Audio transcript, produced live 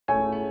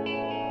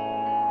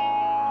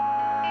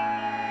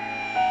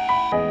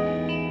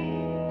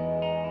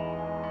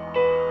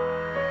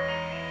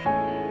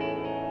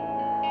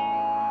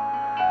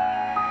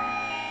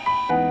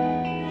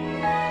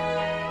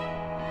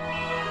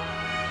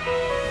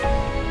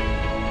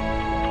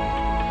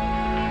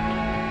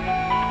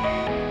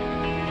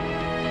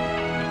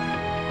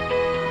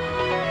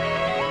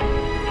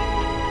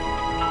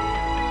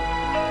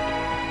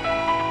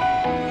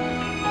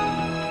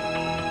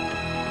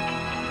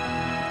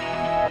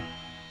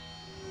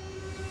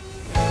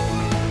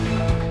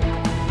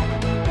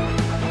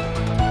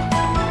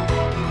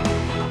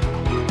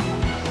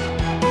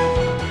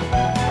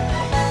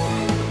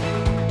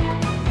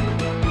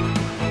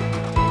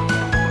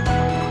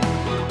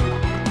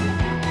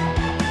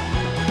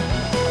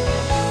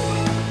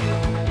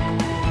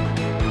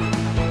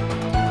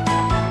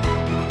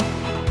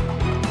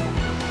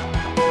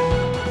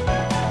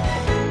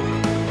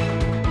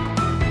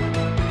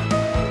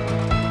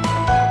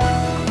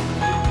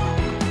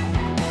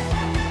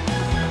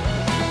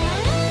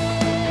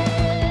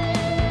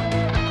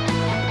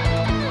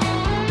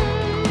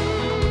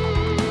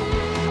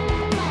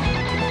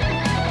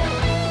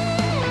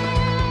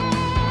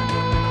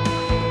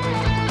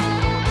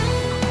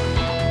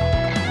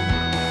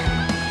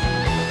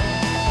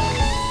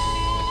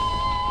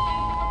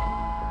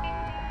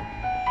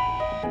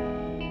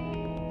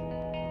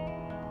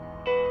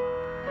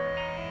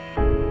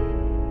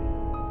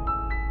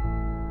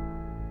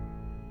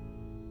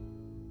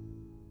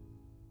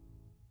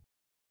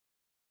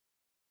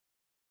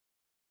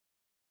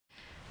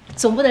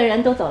总部的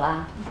人都走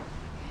了，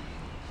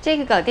这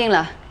个搞定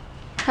了。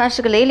他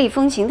是个雷厉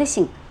风行的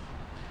性子，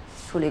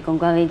处理公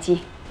关危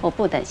机我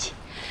不担心。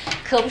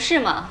可不是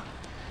嘛？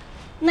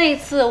那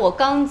次我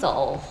刚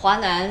走，华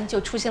南就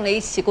出现了一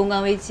起公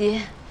关危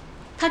机，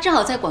他正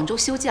好在广州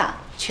休假，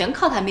全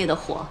靠他灭的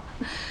火。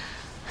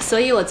所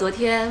以我昨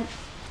天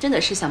真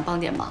的是想帮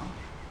点忙。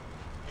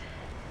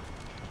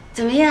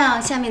怎么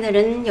样？下面的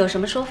人有什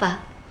么说法？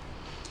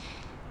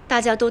大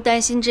家都担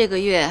心这个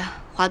月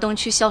华东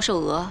区销售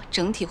额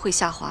整体会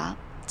下滑，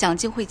奖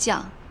金会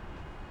降。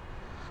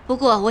不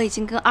过我已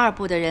经跟2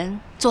部的人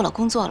做了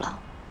工作了，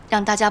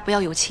让大家不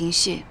要有情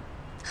绪，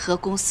和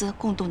公司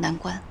共度难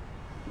关。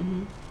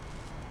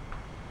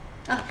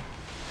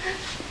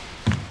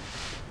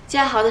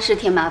嘉豪的事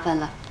添麻烦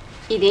了，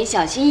一点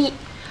小心意，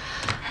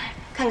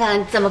看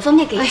看怎么分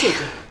配给姐姐。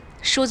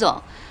舒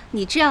总，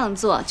你这样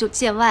做就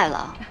见外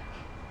了。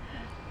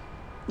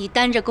你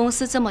担着公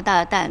司这么大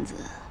的担子，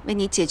为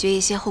你解决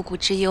一些后顾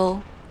之忧，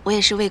我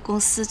也是为公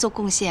司做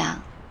贡献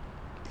啊。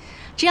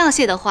这样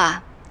谢的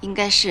话，应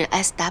该是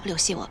SW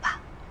谢我吧？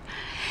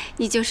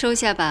你就收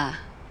下吧。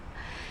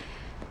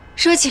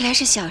说起来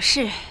是小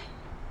事，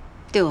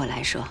对我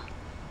来说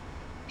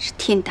是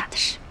天大的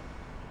事。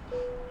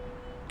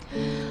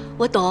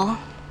我懂，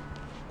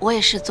我也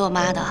是做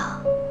妈的。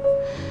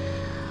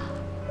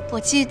我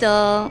记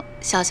得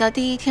小肖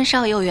第1天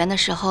上幼儿园的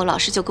时候，老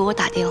师就给我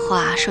打电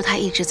话说他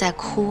一直在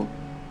哭。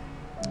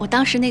我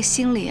当时那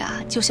心里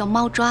啊，就像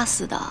猫抓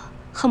死的，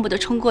恨不得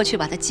冲过去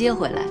把他接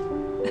回来。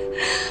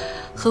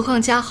何况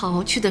嘉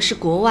豪去的是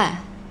国外，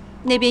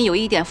那边有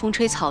一点风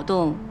吹草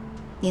动，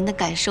您的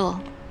感受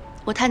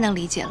我太能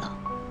理解了。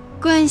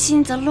关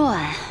心则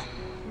乱，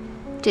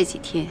这几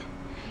天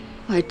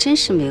我还真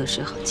是没有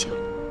睡好觉。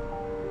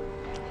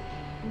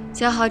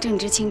嘉豪正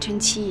值青春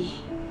期，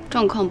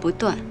状况不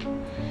断，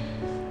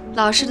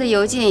老师的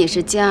邮件也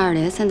是接二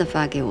连三的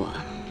发给我。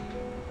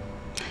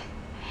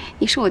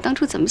你说我当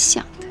初怎么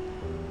想的？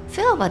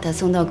非要把他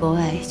送到国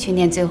外去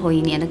念最后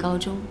1年的高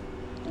中？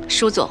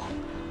舒总，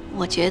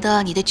我觉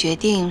得你的决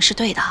定是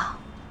对的。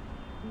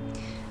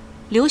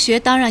留学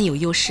当然有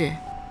优势，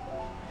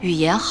语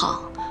言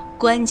好，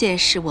关键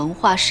是文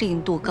化适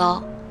应度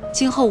高。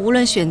今后无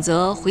论选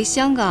择回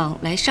香港、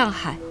来上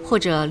海，或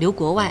者留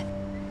国外，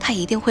他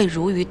一定会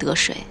如鱼得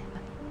水。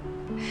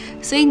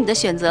所以你的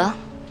选择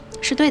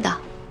是对的。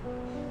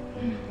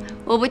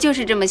我不就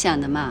是这么想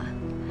的吗？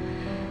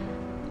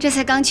这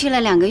才刚去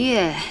了2个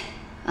月，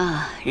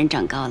人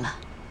长高了，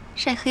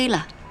晒黑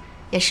了，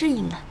也适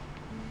应了。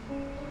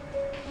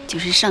就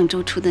是上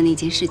周出的那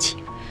件事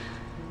情，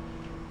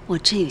我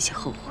真有些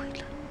后悔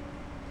了。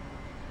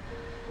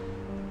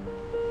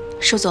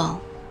舒总，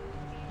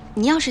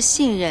你要是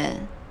信任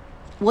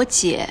我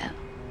姐，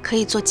可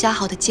以做嘉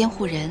豪的监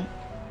护人，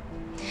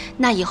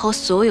那以后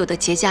所有的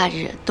节假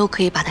日都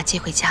可以把他接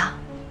回家。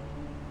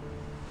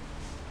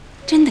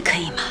真的可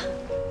以吗？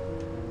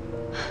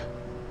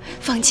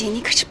芳姐，你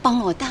可是帮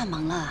了我大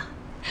忙了。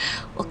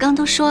我刚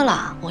都说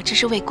了，我这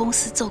是为公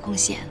司做贡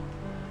献。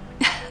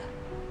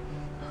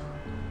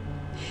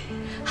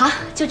好，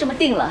就这么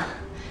定了。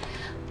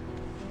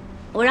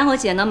我让我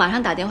姐呢马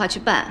上打电话去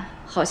办，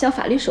好像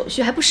法律手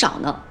续还不少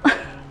呢。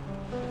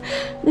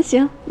那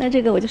行，那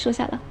这个我就收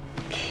下了。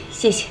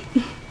谢谢。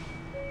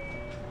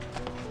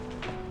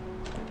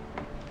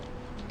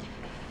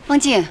方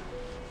静，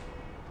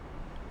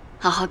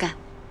好好干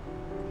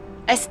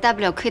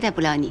 ，SW 亏待不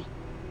了你，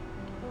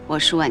我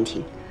舒婉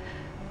婷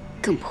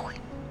更不会。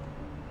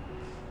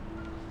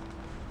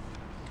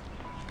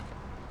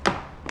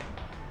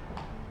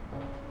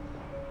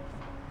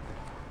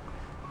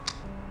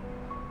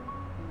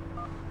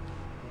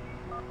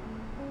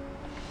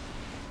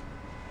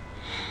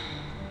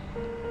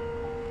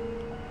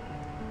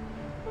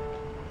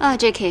啊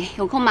 ，J.K.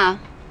 有空吗？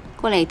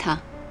过来一趟。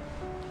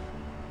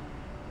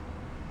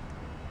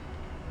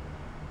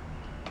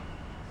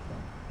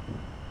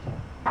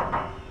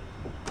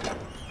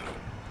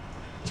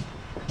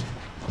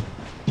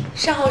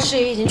善后事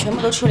宜已经全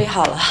部都处理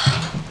好了，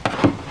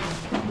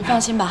你放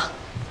心吧。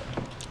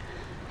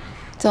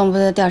总部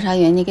的调查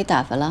员你给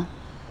打发了？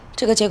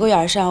这个节骨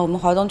眼上，我们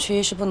华东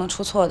区是不能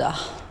出错的。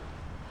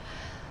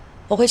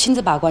我会亲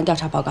自把关调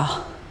查报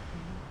告。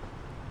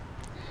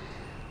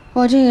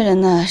我这个人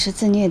呢是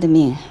自虐的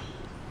命，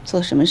做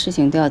什么事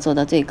情都要做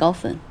到最高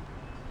分。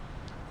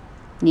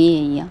你也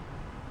一样，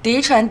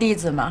嫡传弟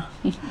子嘛。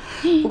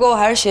不过我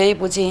还是学艺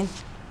不精，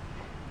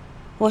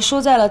我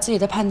输在了自己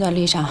的判断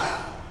力上，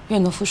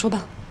愿赌服输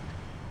吧。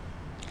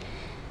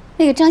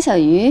那个张小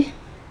鱼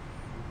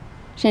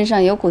身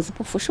上有股子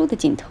不服输的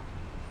劲头，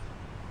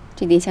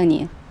这点像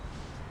你。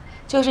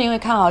就是因为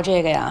看好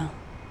这个呀，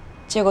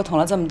结果捅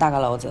了这么大个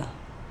篓子，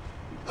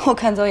我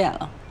看走眼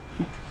了。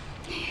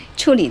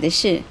处理的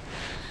事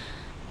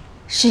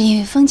是因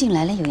为风静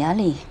来了有压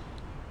力。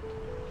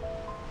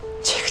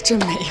这个真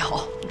没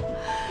有，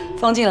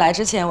风静来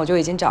之前我就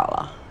已经找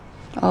了。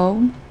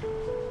哦，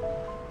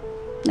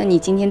那你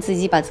今天自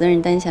己把责任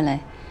担下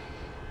来，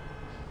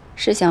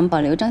是想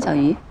保留张小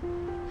鱼？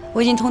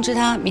我已经通知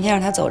他，明天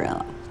让他走人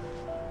了。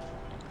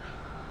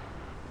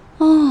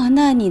哦，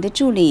那你的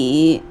助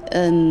理，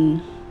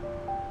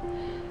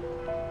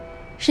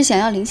是想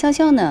要林潇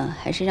潇呢，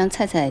还是让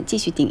菜菜继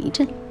续顶一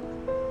阵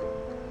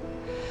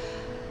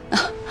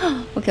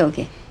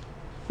？OK，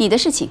 你的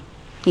事情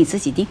你自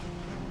己定。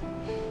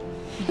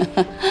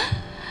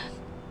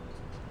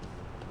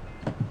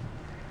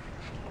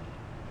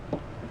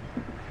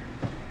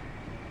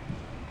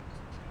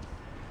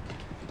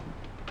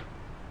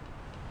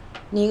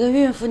你一个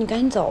孕妇，你赶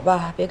紧走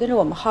吧，别跟着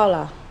我们耗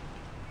了。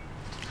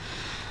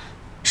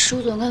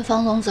舒总跟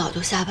方总早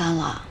就下班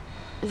了，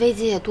飞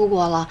机也度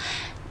过了，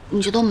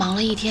你这都忙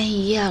了1天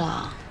1夜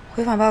了。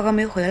回访报告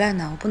没回来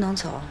呢，我不能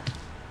走。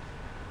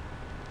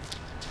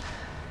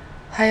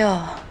还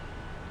有，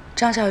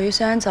张小鱼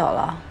虽然走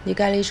了，你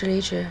该离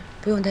职，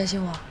不用担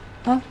心我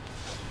啊。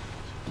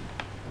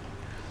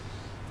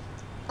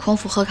空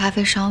腹喝咖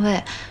啡伤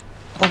胃，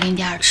我给你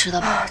点吃的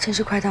吧。真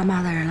是快当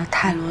妈的人了，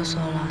太啰嗦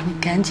了，你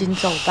赶紧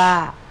走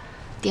吧。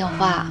电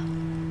话。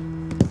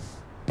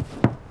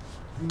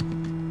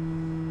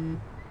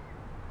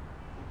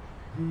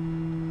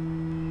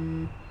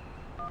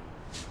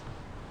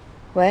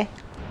喂，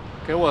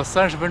给我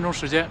30分钟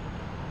时间。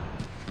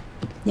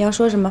你要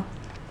说什么？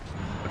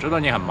我知道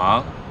你很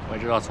忙，我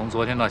也知道从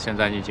昨天到现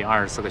在你已经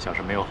24个小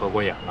时没有合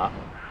过眼了。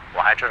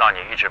我还知道你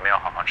一直没有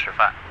好好吃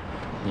饭。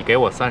你给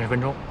我30分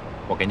钟，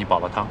我给你煲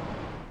了汤。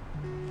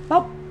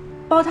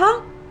煲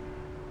汤？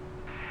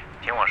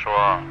听我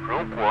说，如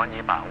果你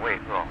把胃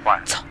饿坏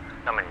了，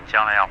那么你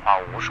将来要花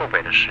无数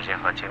倍的时间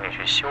和精力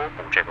去修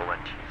补这个问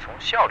题。从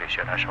效率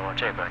学来说，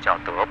这个叫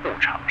得不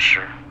偿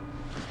失。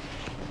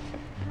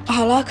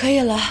好了，可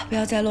以了，不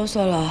要再啰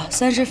嗦了。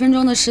30分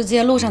钟的时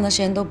间，路上的时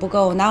间都不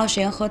够，我哪有时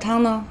间喝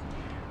汤呢？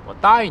我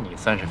答应你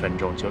30分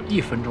钟，就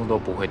1分钟都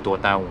不会多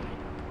耽误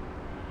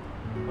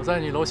你。我在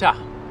你楼下，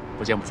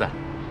不见不散。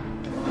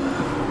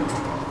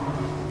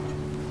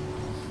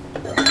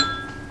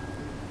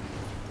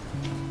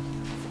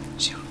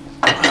行，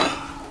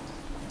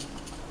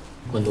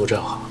温度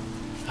正好，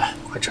来，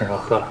快趁热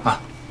喝了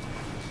啊！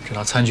这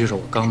套餐具是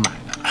我刚买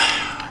的，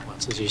我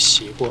自己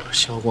洗过、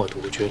消过毒，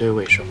绝对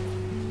卫生。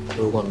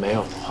如果没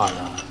有的话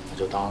呢，那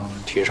就当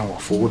提升我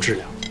服务质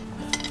量。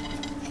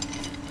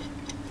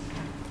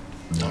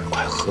倒是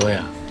快喝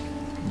呀！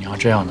你要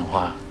这样的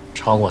话，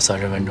超过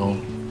30分钟，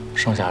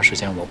剩下的时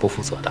间我不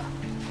负责的。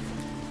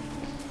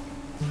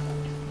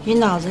你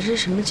脑子是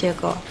什么结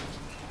构？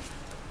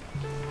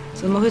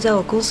怎么会在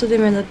我公司对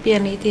面的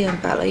便利店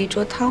摆了一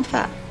桌汤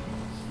饭？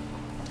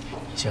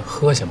你先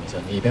喝行不行？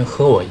你一边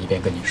喝我一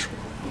边跟你说。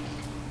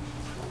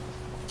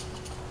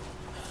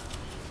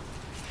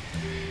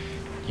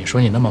你说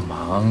你那么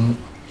忙，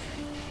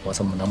我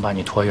怎么能把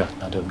你拖远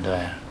呢？对不对？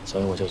所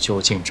以我就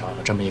就近找了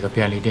这么一个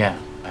便利店，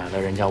买了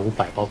人家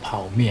500包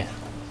泡面，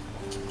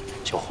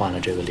就换了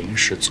这个临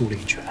时租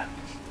赁权。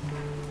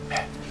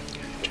哎，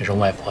这是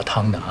外婆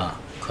汤的啊，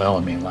可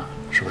有名了，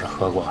是不是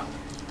喝过？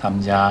他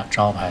们家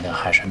招牌的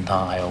海参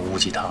汤还有乌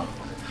鸡汤，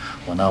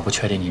我呢不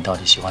确定你到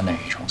底喜欢哪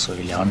一种，所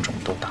以2种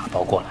都打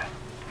包过来。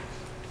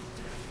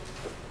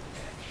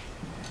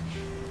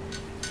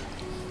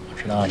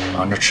知道你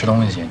忙着吃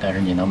东西，但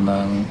是你能不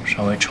能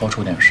稍微抽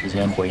出点时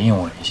间回应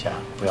我一下？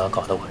不要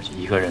搞得我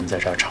一个人在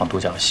这儿唱独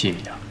角戏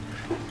一样。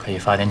可以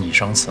发点拟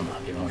声词嘛？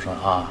比方说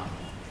啊，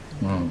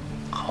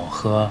好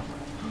喝，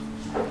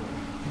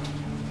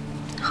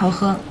好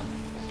喝，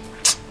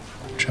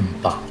真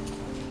棒，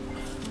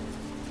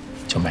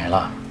就没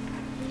了。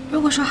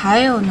如果说还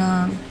有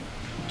呢，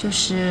就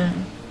是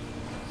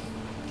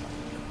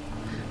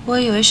我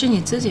以为是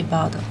你自己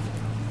包的。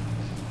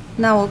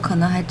那我可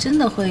能还真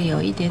的会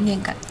有一点点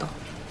感动。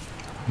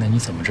那你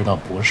怎么知道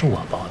不是我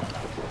包的呢？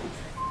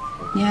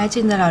你还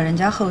进得了人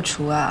家后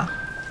厨啊？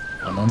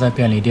我能在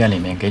便利店里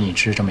面给你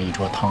支这么一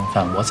桌汤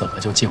饭，我怎么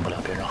就进不了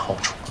别人后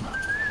厨了？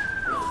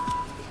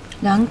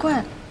难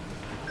怪，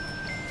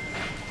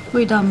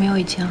味道没有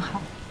以前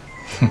好。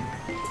哼，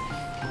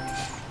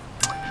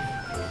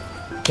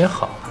也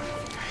好。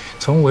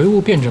从唯物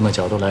辩证的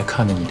角度来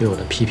看呢，你对我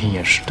的批评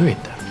也是对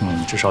的。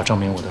至少证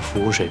明我的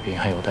服务水平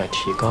还有待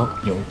提高，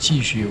有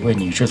继续为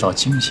你制造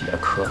惊喜的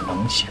可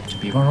能性。就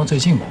比方说最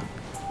近吧，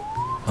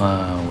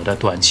我的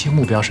短期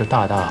目标是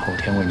大后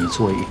天为你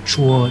做一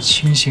桌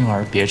清新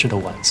而别致的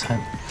晚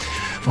餐。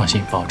放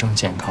心，保证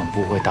健康，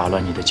不会打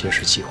乱你的节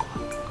食计划。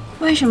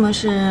为什么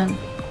是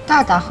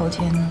大后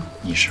天呢？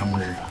你生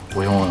日啊，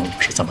不用问我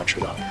是怎么知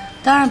道的。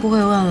当然不会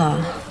问了，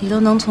你都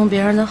能从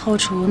别人的后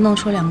厨弄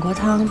出2锅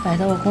汤，摆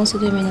到我公司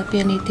对面的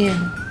便利店。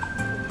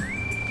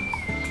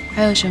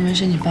还有什么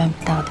是你办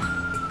不到的？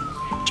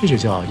这就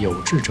叫有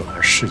志者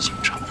而事竟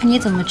成。你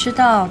怎么知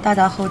道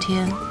大后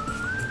天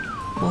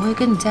我会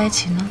跟你在一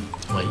起呢？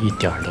我一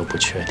点都不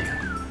确定，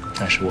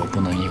但是我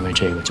不能因为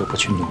这个就不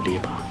去努力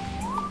吧。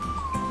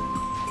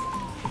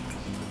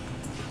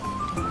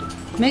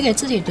没给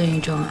自己炖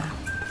一盅啊？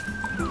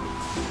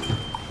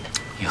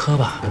你喝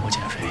吧，我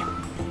减肥。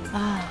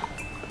啊，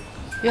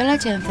原来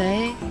减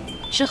肥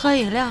是喝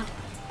饮料。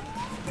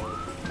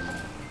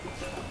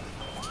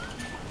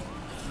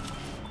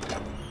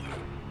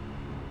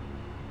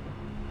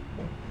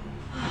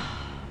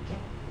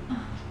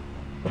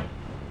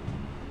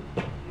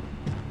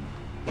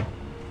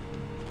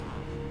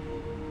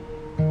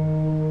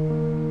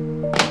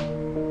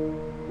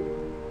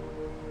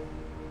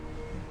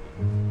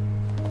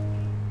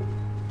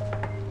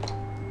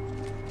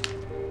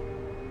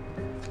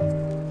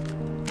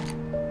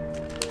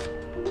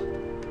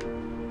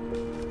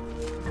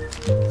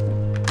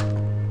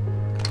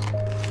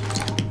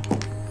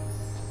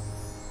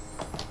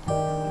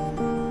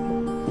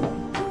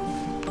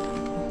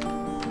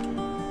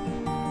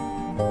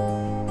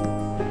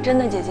真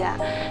的，姐姐，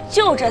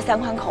就这3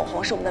款口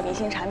红是我们的明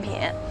星产品，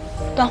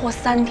断货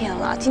3天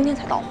了，今天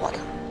才到货的。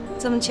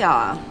这么巧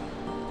啊！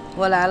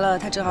我来了，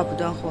它正好不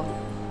断货。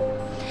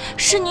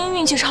是您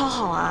运气超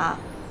好啊！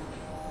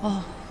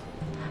哦，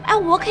哎，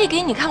我可以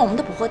给你看我们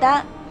的补货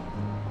单，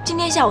今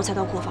天下午才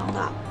到库房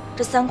的，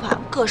这3款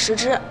各10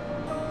支。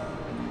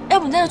要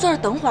不你在这坐着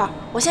等会儿，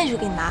我现在去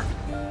给你拿。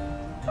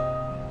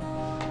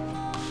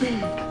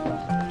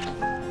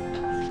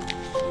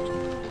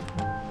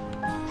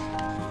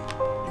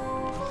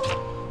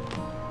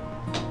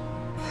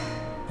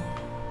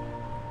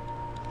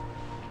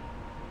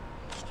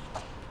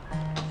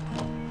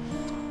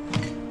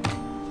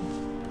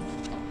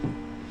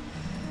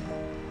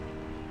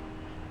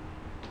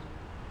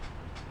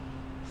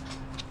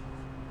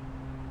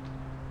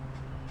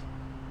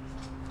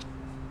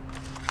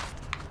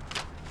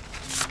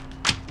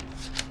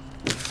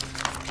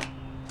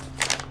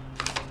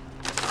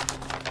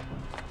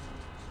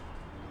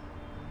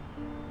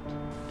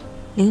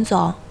林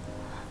总，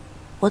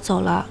我走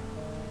了。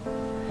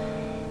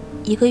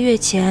1个月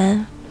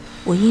前，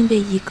我因为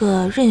一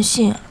个任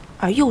性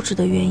而幼稚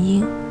的原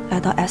因来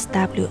到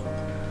SW，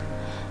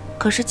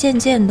 可是渐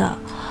渐的，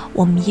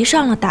我迷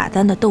上了打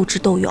单的斗智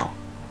斗勇。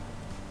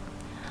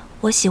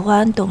我喜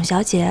欢董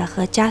小姐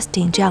和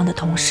Justin 这样的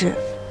同事，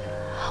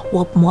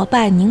我膜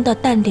拜您的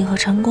淡定和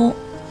成功。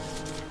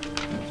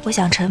我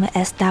想成为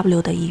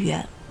SW 的一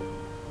员。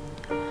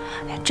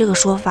这个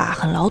说法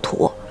很老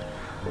土。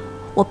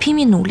我拼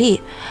命努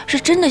力，是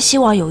真的希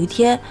望有一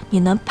天你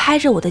能拍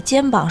着我的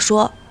肩膀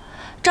说：“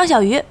张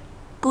小鱼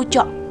 ，Good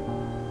job。”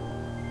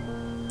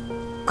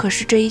可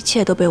是这一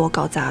切都被我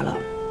搞砸了，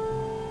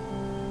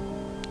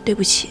对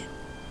不起。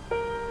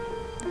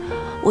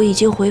我已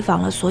经回访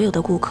了所有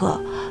的顾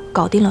客，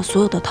搞定了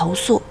所有的投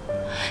诉，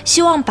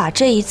希望把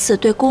这一次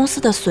对公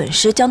司的损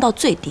失降到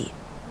最低。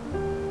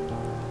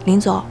林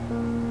总，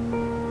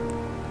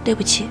对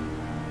不起。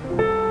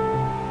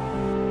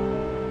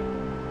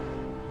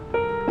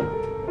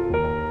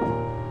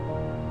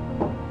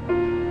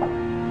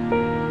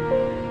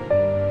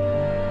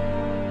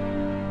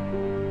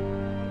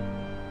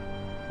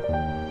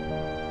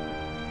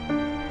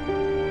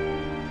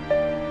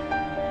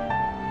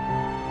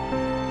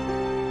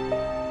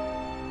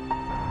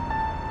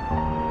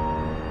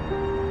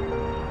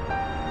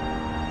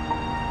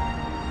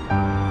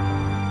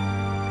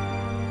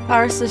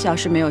24小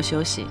时没有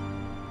休息，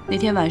那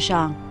天晚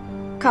上，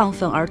亢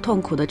奋而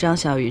痛苦的张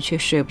小鱼却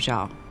睡不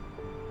着。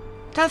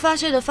他发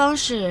泄的方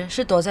式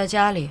是躲在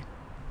家里，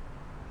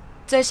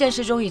在现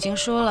实中已经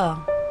说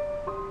了，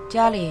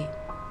家里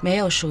没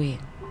有输赢。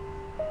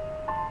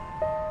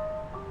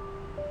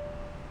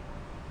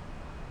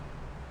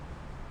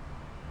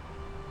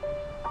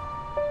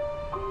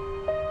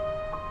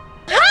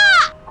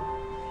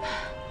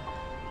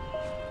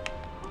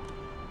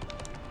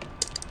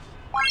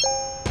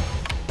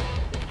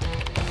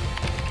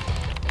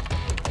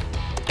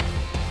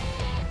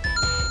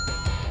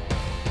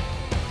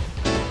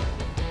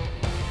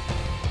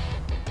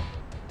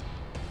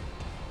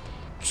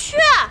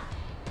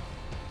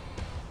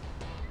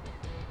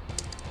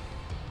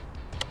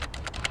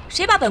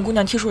谁把本姑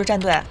娘踢出了战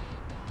队？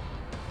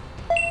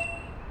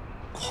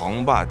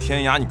狂霸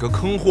天涯，你个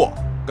坑货！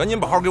赶紧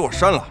把号给我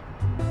删了，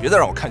别再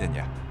让我看见你！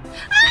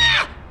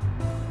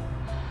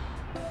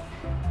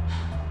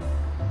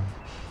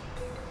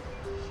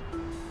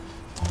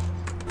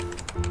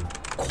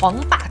狂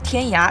霸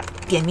天涯，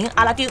点名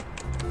阿拉丁。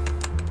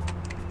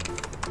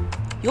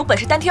有本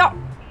事单挑，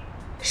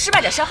失败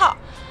者删号。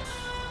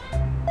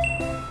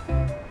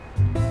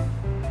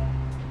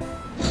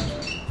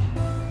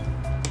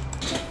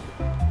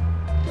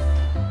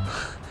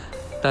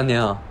丹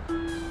宁，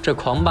这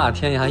狂霸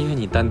天涯还约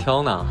你单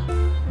挑呢？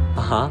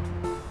啊？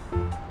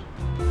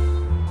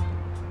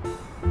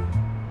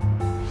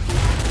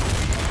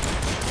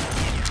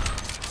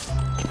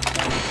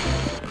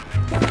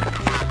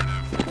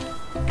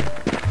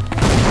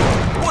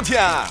我天，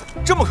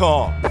这么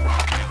坑！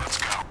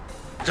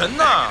人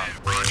呢？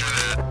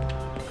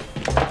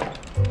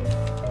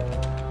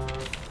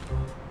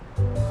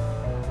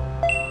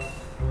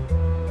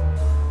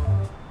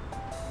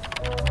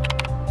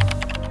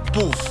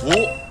不服！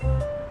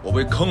我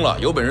被坑了，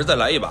有本事再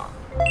来一把！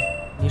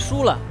你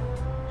输了，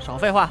少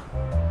废话，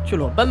去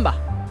裸奔吧。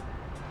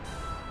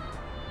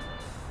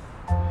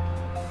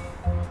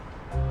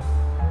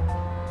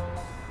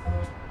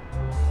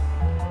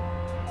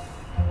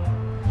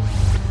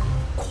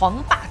狂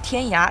霸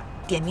天涯，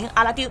点名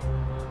阿拉丁。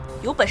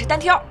有本事单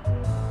挑，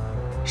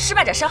失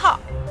败者删号。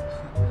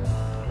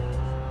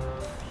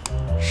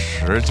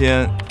时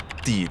间、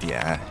地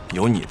点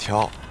由你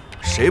挑，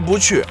谁不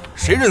去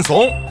谁认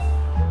怂。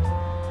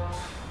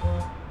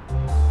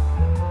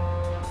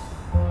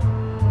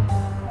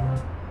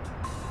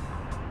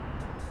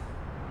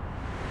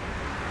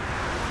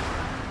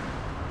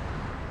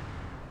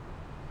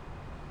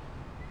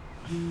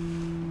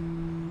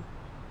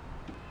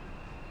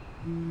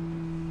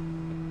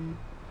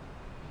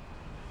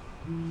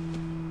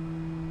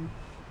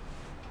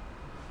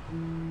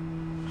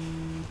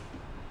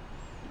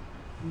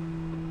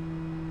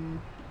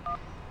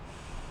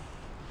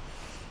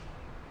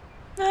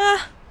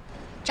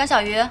张小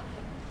鱼，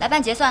来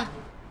办结算。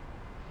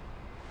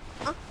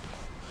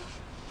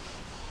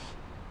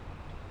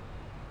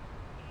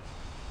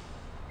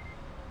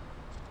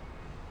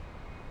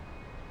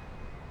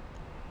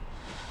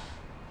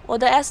我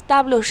的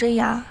SW 生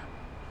涯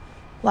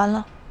完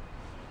了。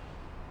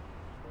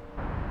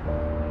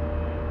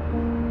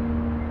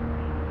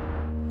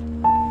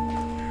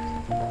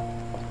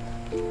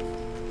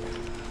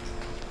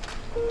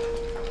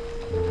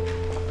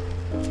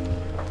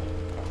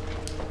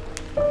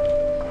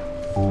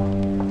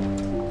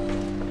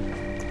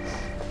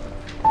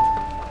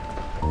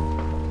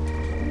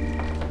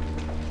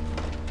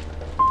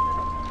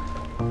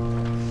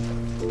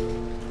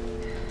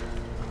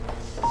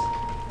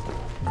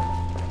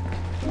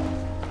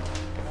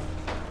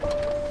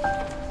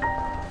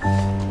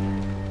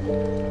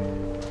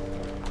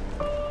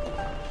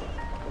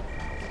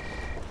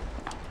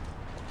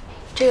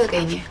这个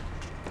给你。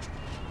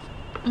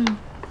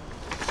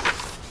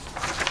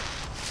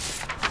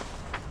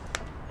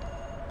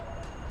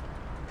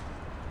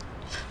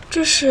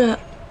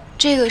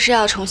这个是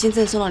要重新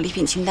赠送的礼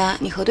品清单，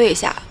你核对一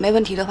下，没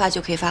问题的话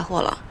就可以发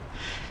货了。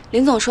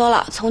林总说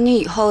了，从你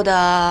以后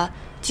的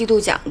季度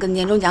奖跟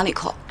年终奖里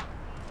扣。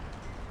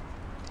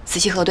仔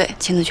细核对，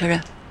签字确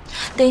认。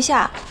等一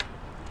下，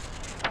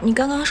你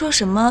刚刚说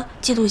什么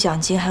季度奖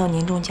金还有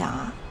年终奖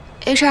啊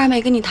 ？HR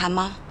没跟你谈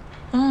吗？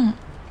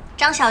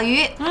张小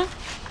鱼，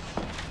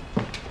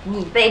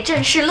你被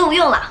正式录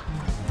用了，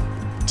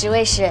职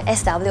位是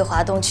SW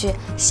华东区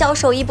销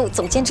售一部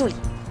总监助理，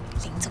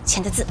林总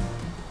签的字。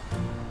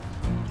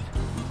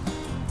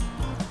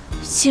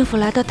幸福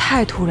来得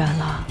太突然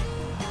了，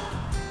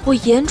我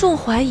严重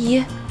怀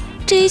疑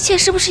这一切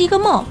是不是一个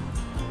梦。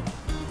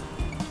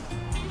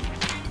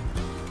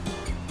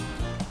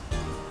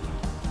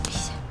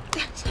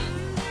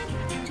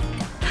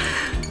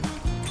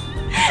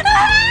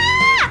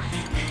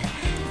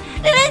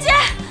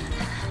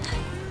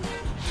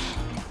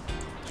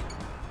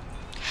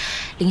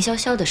林潇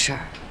潇的事儿，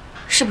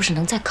是不是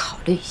能再考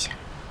虑一下？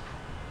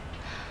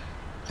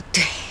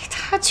对，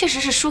他确实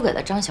是输给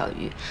了张小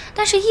鱼，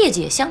但是业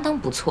绩也相当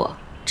不错，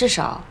至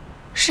少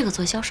是个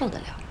做销售的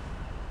料。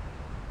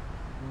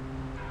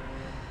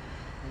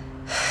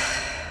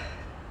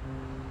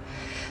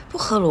不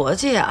合逻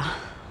辑啊！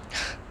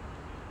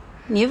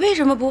你为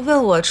什么不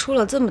问我出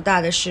了这么大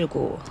的事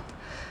故，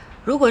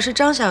如果是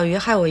张小鱼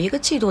害我1个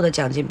季度的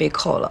奖金被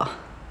扣了，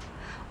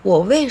我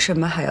为什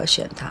么还要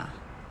选他？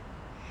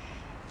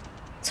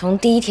从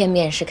第一天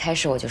面试开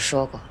始我就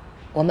说过，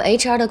我们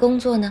HR 的工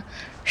作呢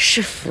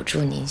是辅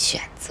助您选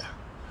择。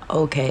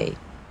OK，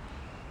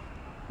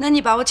 那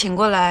你把我请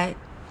过来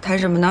谈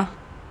什么呢？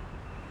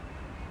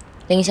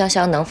林潇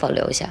潇能否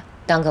留下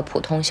当个普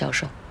通销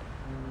售？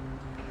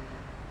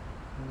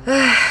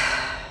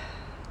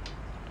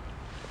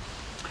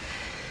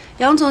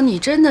杨总，你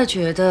真的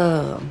觉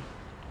得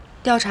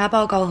调查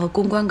报告和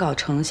公关稿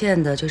呈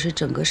现的就是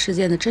整个事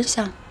件的真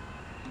相？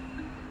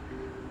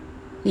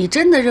你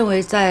真的认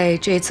为在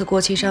这次过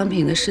期商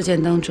品的事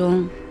件当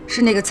中，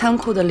是那个仓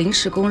库的临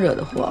时工惹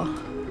的祸？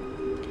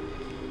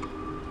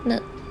那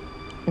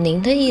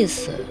您的意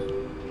思？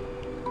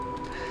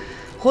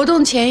活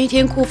动前1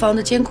天库房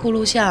的监库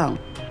录像，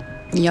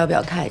你要不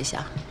要看一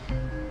下？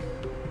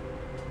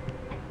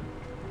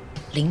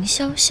林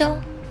潇潇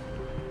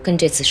跟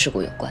这次事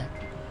故有关？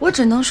我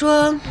只能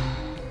说，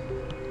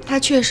他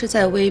确实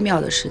在微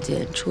妙的时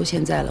间出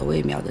现在了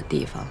微妙的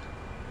地方。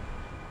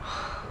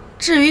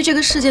至于这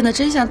个事件的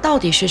真相到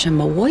底是什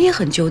么，我也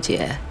很纠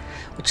结。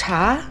我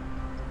查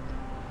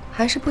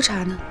还是不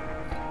查呢？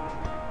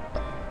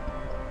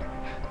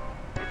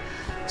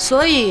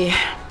所以，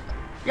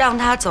让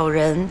他走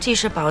人，既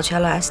是保全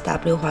了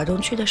SW 华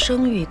东区的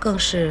声誉，更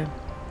是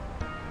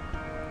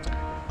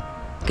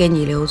给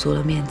你留足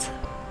了面子。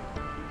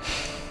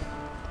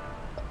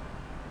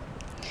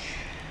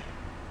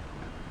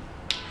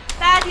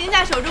大家停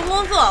下手中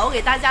工作，我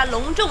给大家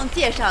隆重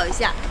介绍一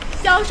下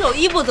销售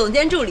一部总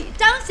监助理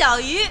张小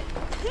鱼。哇，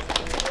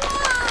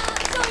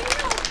小鱼好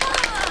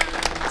棒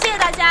啊！谢谢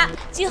大家，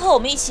今后我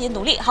们一起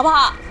努力，好不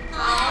好？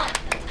好。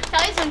小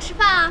鱼请吃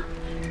饭啊！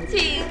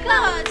请客，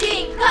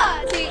请客，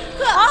请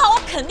客！好好，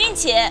我肯定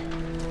请。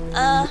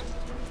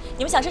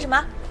你们想吃什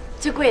么？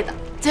最贵的，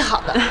最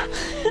好的。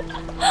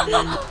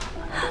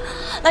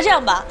那这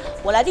样吧，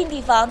我来定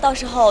地方，到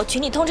时候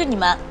群里通知你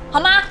们，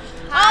好吗？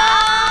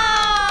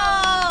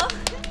好。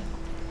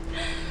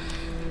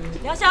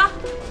聊小。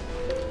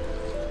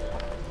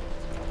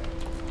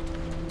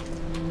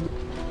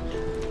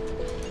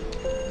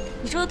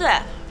你说的对，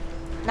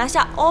拿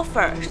下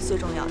offer 是最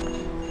重要的。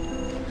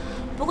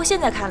不过现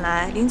在看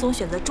来，林总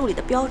选择助理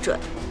的标准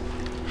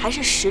还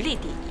是实力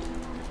第一。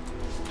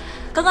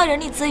刚刚人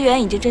力资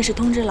源已经正式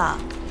通知了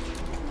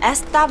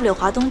 ，SW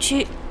华东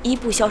区一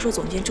部销售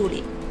总监助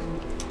理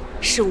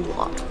是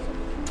我，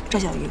张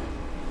小鱼。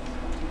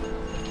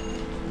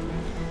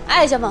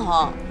哎，小粉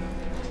红，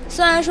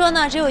虽然说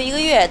呢只有1个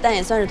月，但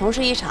也算是同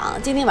事一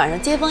场。今天晚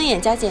上接风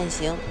宴加践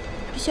行，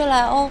必须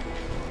来哦。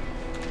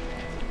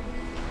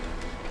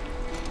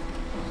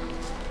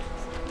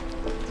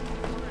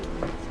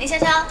林香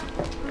香，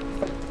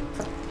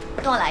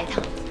跟我来一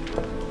趟。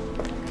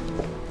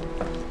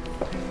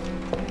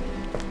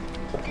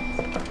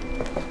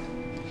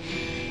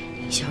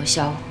林潇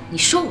潇，你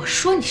说我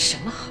说你什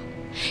么好？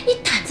你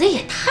胆子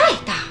也太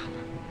大了。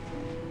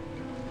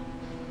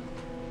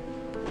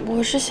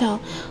我是想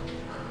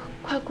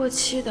快过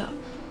期的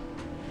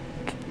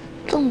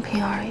赠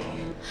品而已。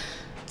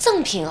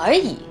赠品而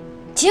已，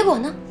结果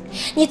呢？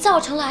你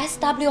造成了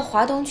SW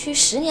华东区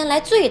10年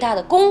来最大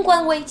的公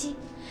关危机。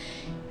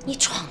你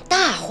闯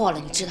大祸了，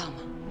你知道吗？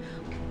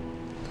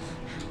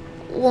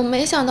我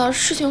没想到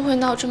事情会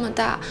闹这么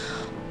大，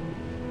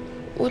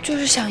我就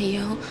是想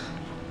赢，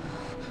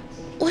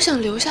我想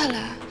留下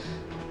来。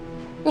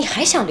你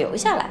还想留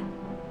下来？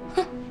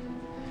哼！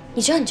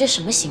你知道你这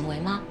什么行为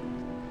吗？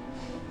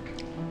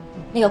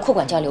那个库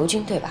管叫刘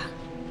军，对吧？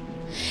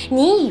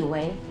你以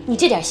为你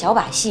这点小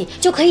把戏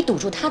就可以堵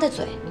住他的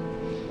嘴？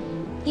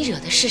你惹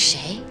的是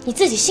谁？你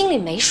自己心里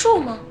没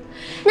数吗？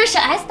那是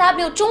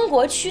SW 中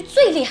国区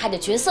最厉害的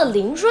角色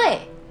林睿。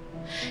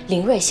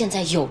林睿现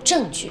在有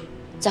证据，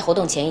在活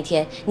动前一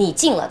天你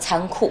进了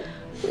仓库。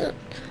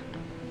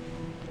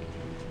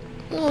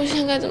那我现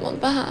在该怎么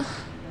办？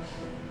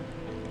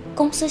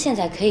公司现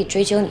在可以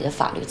追究你的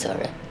法律责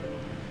任。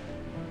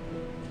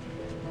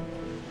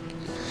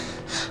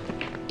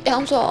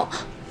杨总，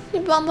你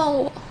帮帮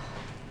我。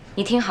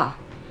你听好，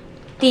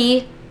第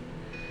一，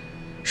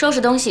收拾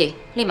东西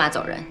立马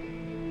走人；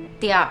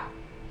第二，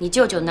你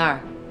舅舅那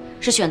儿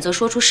是选择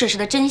说出事实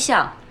的真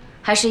相，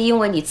还是因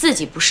为你自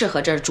己不适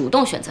合这儿主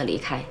动选择离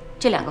开？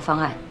这2个方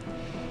案，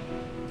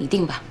你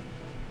定吧。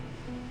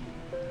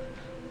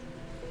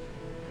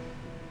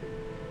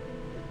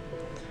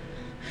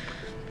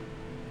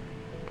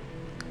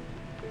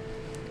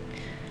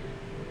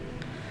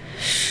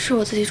是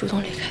我自己主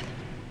动离开的。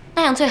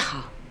那样最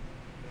好，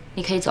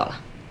你可以走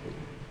了。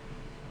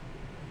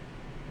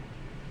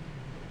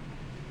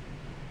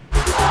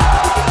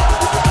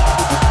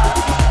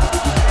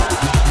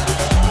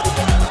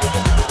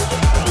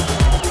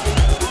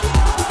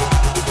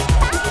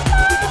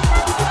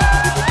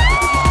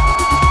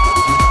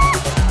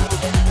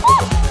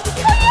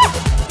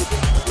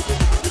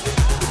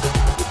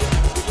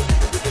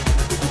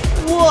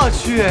我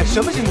去，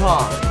什么情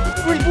况？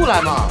不是你不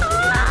来吗？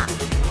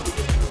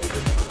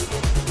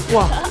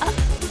哇，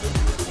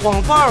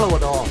晃范儿了我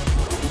都。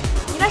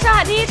你来上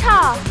海第1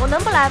场，我能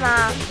不来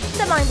吗？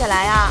再忙你得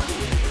来呀，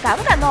感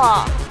不感动？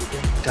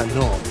感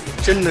动，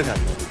真的感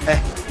动。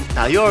哎，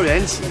打幼儿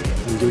园起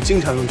你就经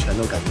常用拳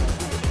头感动。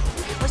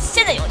我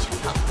现在用拳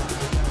头，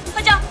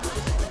快叫！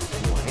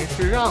我那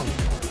是让你。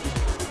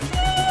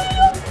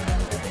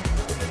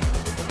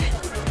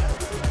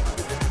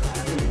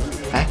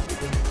哎，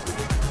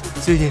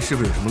最近是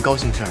不是有什么高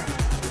兴事儿？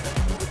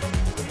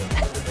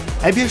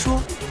哎，别说。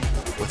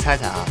我猜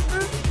猜啊，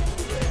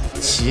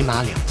起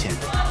码2件。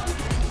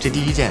这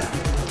第1件，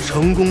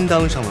成功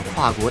当上了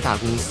跨国大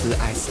公司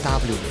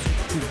SW 的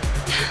总助。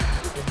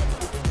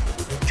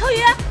成宇，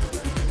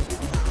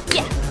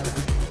耶！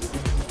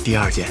第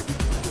2件，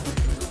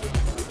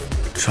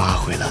抓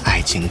回了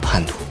爱情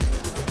叛徒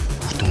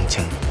吴东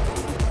江。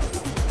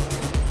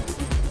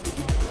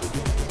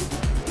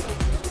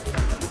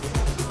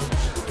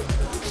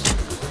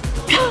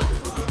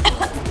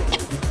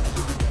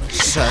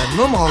什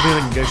么毛病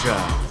啊？你这是？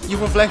一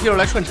会儿 Fly Hero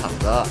来串场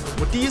子，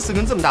我第一次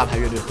跟这么大牌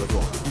乐队合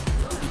作。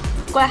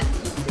乖，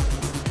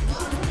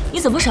你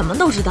怎么什么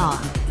都知道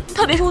啊？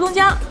特别是乌冬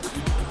江，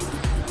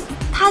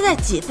他在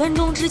几分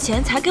钟之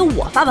前才给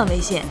我发完微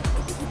信。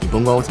你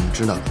甭管我怎么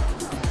知道的，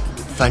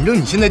反正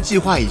你现在计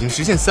划已经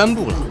实现3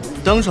步了，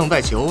当上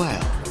外企 OL，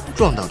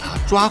 撞到他，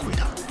抓回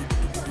他，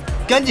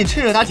赶紧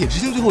趁热打铁执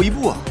行最后一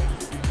步啊！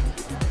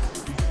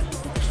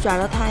甩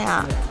了他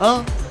呀？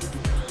啊？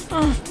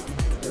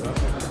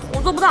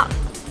我做不到。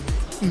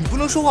你不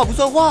能说话不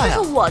算话呀！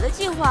这是我的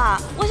计划，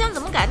我想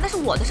怎么改那是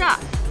我的事儿，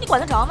你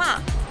管得着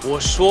吗？我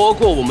说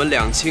过我们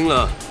两清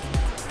了。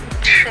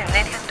这是你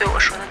那天对我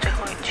说的最后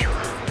一句话。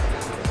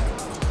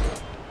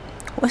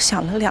我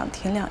想了2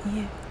天2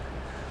夜。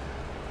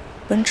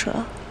文哲，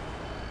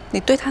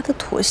你对他的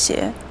妥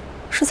协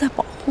是在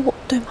保护我，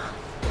对吗？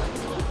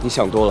你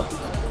想多了。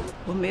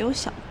我没有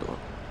想多，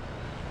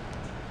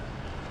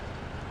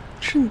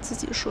是你自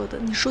己说的。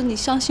你说你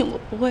相信我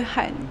不会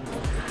害你，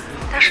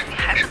但是你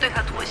还是对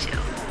他妥协了。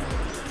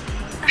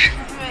那是因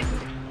为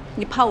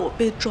你怕我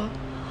被抓。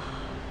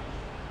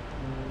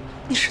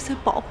你是在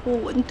保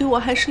护我，你对我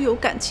还是有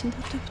感情的，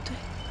对不对？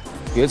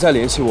别再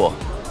联系我，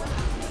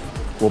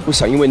我不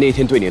想因为那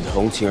天对你的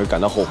同情而感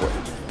到后悔。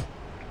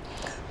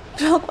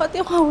不要挂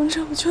电话，文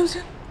哲，我求求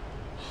你，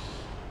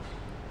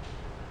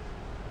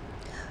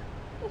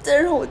你再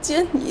让我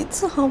见你一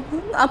次好吗？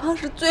哪怕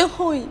是最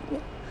后一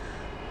面，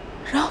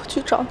让我去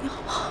找你好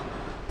不好？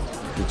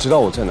你知道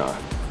我在哪儿？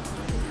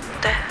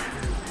对。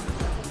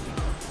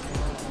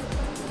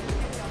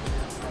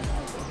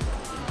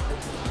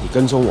你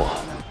跟踪我？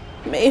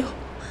没有，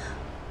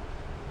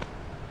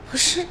不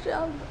是这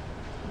样的。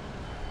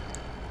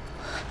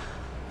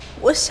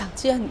我想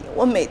见你，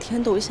我每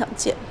天都想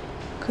见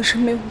你，可是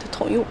没有你的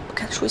同意，我不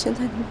敢出现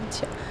在你面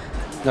前。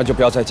那就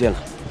不要再见了。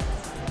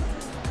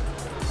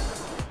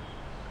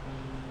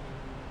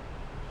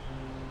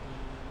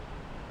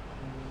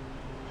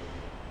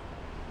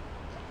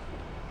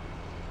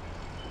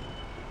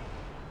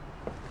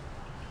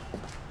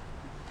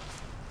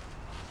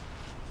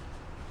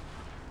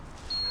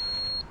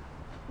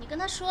你跟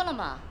他说了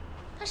吗？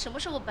他什么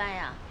时候搬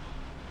呀？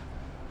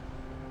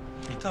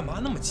你干嘛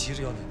那么急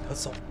着要领他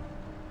走？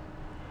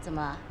怎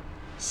么，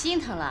心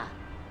疼了？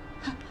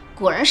哼，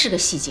果然是个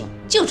戏精，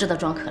就知道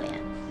装可怜。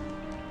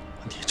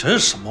你这是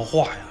什么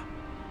话呀？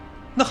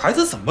那孩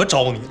子怎么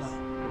招你了？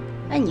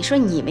哎，你说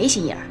你没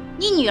心眼儿，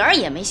你女儿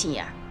也没心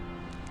眼儿，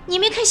你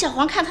没看小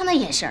黄看他那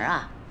眼神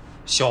啊？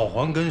小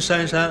黄跟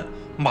珊珊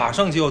马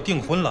上就要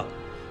订婚了，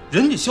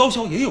人家潇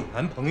潇也有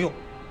男朋友，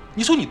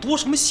你说你多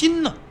什么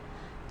心呢？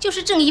就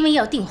是正因为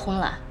要订婚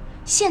了，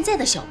现在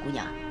的小姑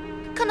娘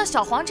看到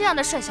小黄这样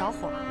的帅小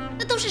伙，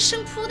那都是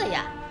生扑的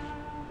呀。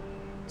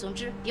总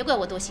之，别怪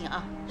我多心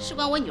啊，事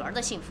关我女儿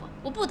的幸福，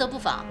我不得不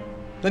防。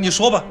那你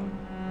说吧，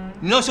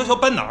你让潇潇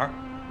搬哪儿？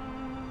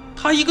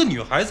她一个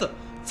女孩子，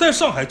在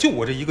上海就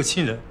我这一个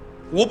亲人，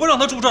我不让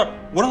她住这儿，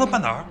我让她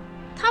搬哪儿？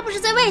她不是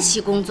在外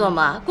企工作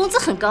吗？工资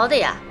很高的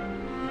呀，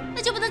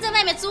那就不能在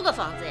外面租个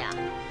房子呀？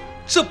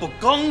这不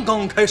刚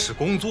刚开始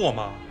工作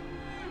吗？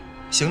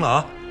行了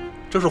啊，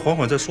这事缓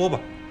缓再说吧。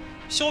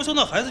潇潇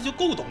那孩子就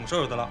够懂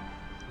事的了，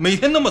每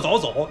天那么早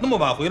走，那么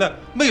晚回来，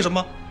为什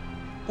么？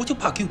不就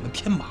怕给我们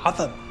添麻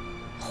烦吗？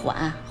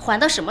缓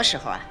到什么时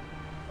候啊？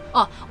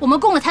哦，我们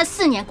供了他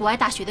4年国外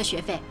大学的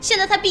学费，现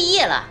在他毕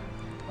业了，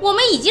我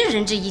们已经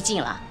仁至义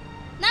尽了，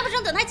难不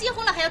成等他结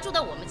婚了还要住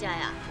到我们家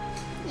呀？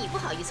你不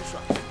好意思说，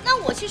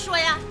那我去说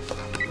呀。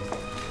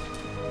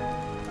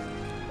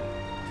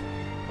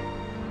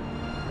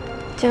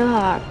今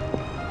晚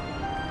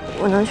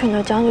我能去你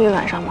那将就一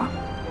晚上吗？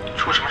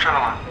出什么事了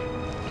吗？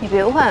你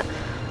别问，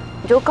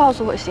你就告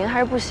诉我行还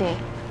是不行。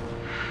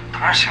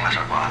当然行了，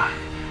傻瓜。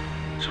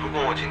只不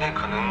过我今天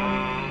可能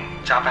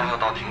加班要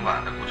到挺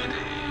晚的，估计得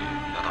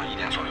要到1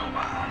点左右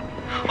吧。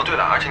哦，对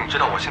了，而且你知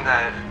道我现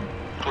在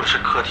住的是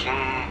客厅，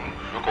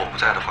如果我不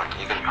在的话，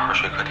你一个女孩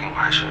睡客厅，我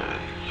还是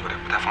有点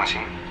不太放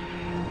心。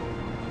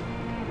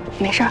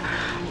没事儿，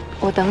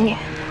我等你。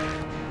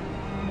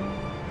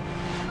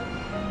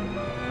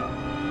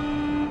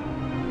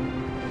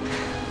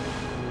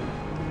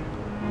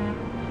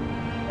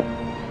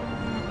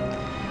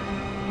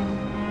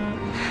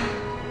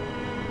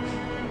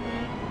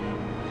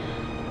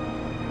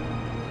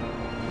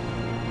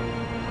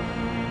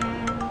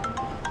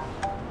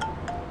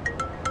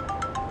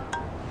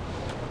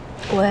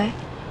喂，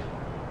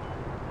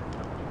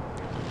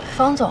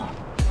方总。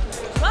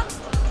什么？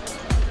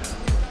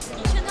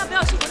你劝他不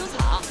要吃回头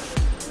草？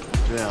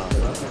对啊，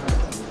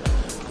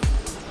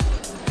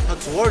他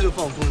昨儿就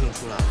放风声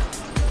出来了，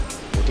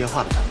我电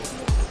话都打不通。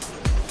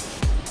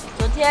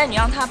昨天你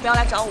让他不要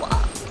来找我，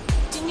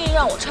今天又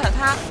让我踹了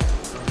他，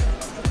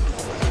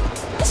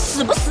你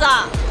死不死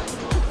啊？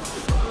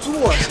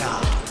坐下。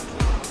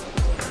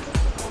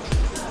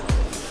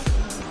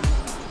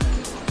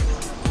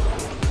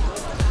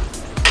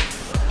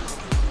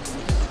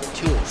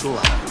听我说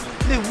完，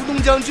那吴东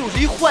江就是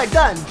一坏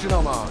蛋，你知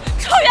道吗？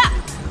超越，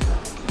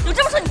有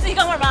这么说你自己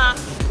哥们儿吗？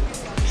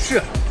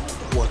是，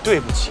我对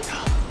不起他。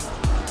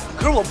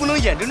可是我不能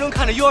眼睁睁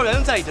看着幼儿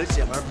园在一起的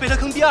姐们被他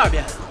坑第2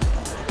遍。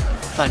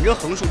反正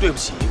横竖对不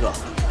起一个，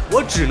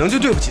我只能就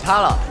对不起他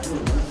了。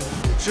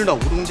我知道吴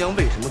东江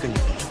为什么跟你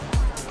分手，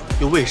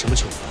又为什么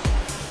求复合。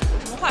有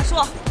什么话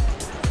说？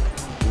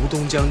吴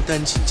东江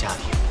单亲家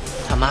庭，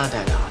他妈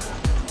带大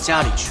的，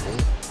家里穷，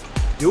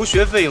留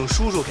学费用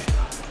叔叔给的，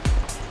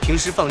平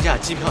时放假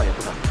机票也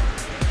不敢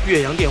买，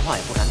岳阳电话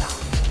也不敢打，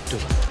对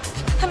吧？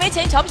他没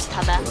钱，你瞧不起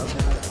他呗？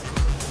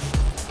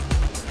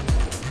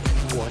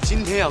我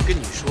今天要跟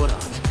你说的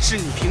是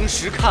你平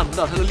时看不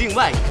到他的另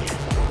外一面。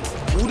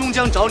吴东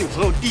江找女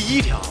朋友第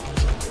1条，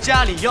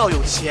家里要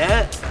有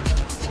钱，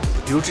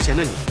比如之前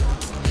的你，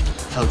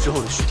还有之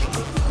后的许婷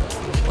婷。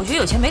我觉得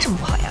有钱没什么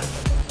不好呀。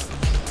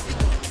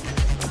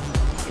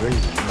可是你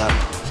明白吗？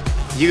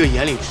一个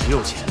眼里只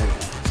有钱的人，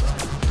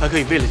他可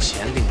以为了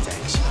钱跟你在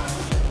一起，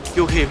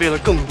又可以为了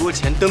更多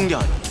钱蹬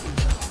掉你。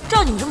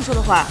照你们这么说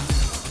的话，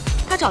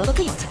他找了个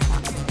更有钱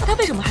的，那他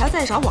为什么还要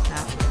再找我呢？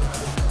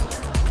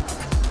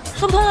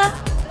说不通啊！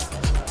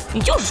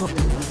你就是说不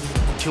通。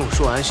听我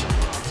说完行吗？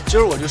今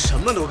儿我就什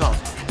么都告诉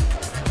你。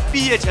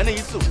毕业前的一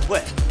次舞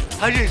会，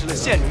他认识了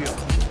现女友，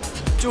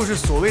就是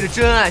所谓的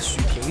真爱许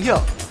婷婷。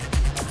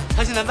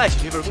他现在外企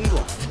这份工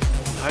作，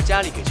女孩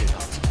家里给介绍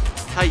的，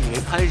他以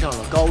为攀上了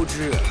高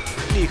枝，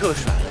立刻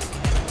甩了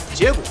你。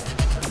结果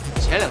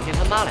前2天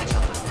他妈来上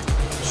海，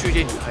去这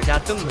女孩家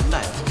登门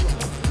拜访，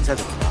你猜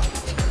怎么着？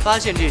发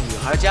现这女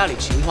孩家里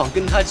情况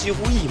跟他几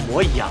乎一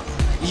模一样，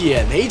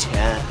也没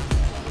钱，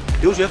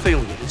留学费用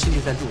也是亲戚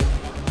赞助的。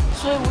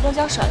所以吴东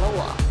江甩了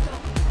我，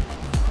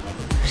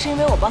是因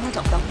为我帮他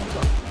找不到工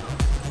作。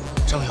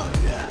张小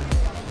鱼，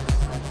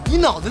你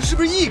脑子是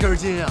不是一根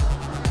筋啊？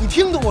你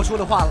听懂我说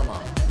的话了吗？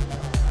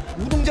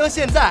吴东江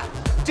现在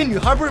这女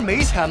孩不是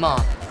没钱吗？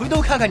回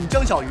头看看你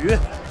张小鱼，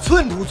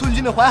寸土寸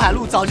金的淮海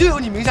路早就有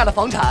你名下的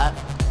房产。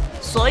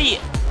所以，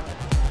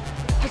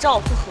他找我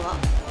复合，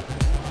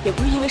也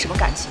不是因为什么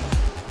感情，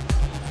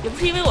也不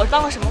是因为我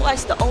当了什么外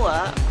企的欧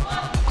儿，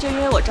就因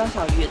为我张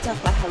小鱼在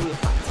淮海路有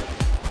房子。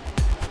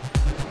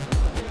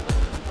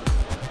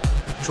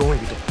终于懂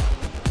了。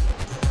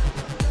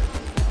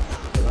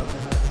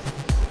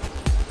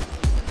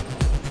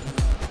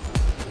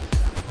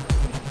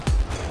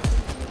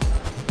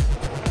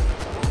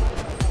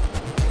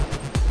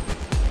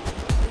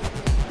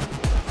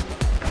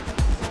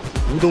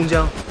吴东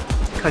江，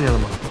看见了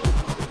吗？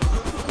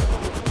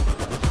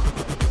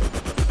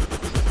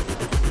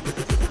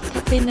他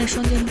背那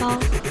双肩包，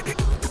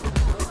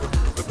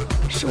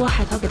是我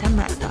海淘给他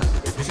买的。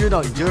知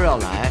道你今儿要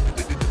来，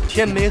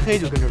天没黑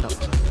就跟这儿等着。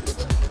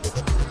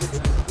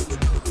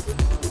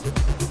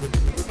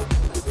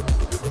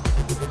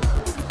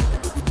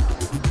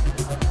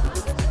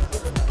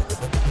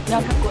你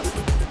让他滚。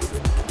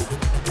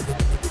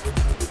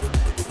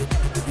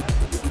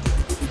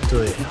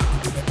对呀，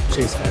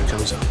这才是张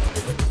小鱼，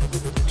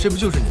这不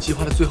就是你计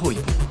划的最后一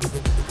步吗？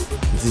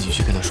你自己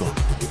去跟他说。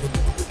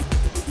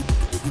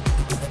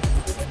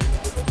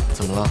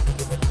怎么了？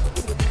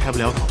开不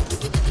了口？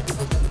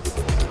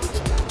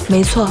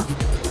没错，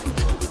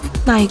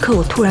那一刻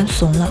我突然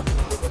怂了。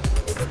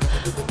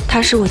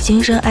他是我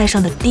今生爱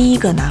上的第1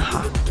个男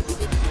孩，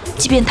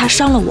即便他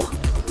伤了我，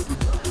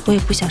我也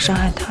不想伤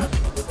害他。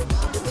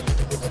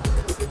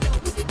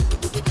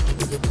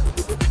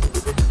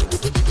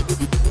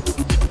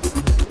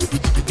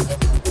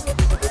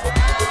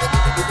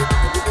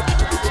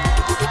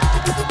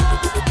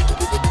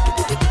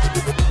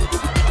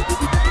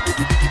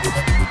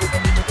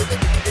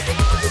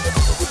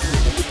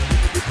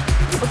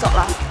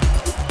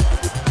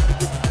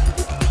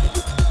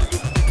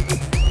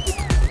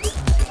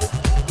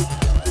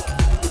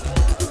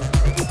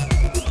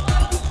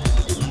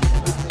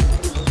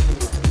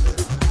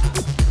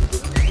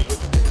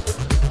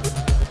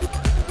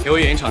给我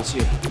演一场戏，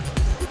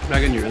卖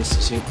给女人死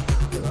心。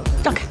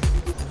让开！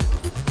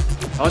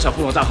把我小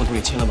朋友大合同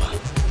给签了吧，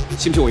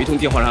信不信我一通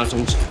电话让他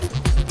终止？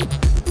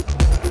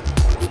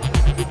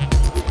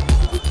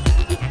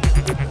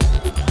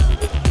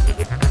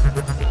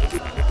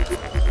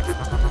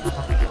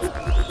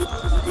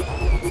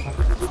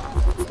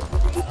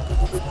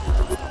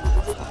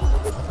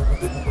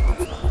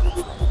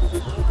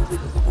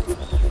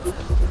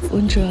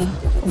文哲，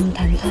我们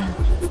谈谈。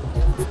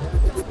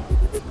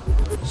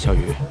小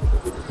鱼，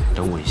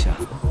等我一下。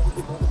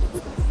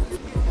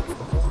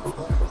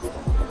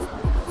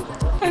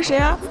他是谁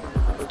啊？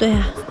对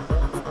啊，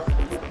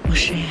我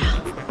谁呀？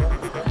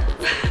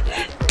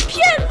骗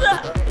子！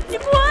你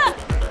滚！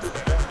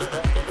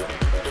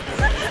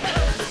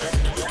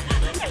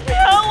你骗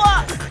我！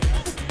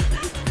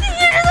你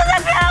一直都在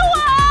骗我！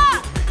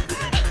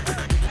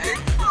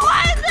坏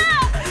子！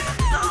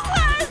坏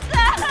子！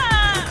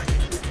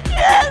骗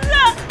子！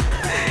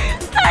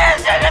他也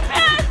是骗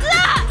子！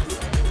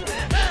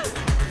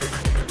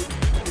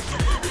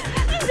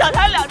你脚踏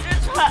2只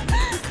船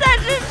，3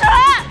只船！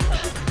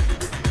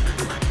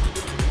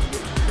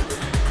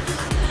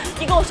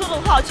你跟我说的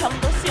话，我全部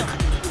都信了。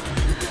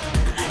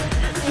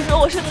你说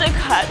我是最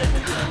可爱的女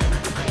孩，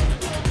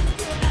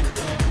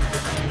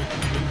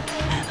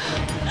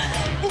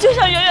你就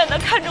想远远地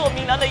看着我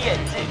明亮的眼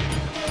睛，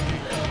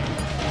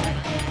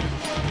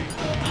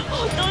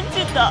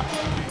的。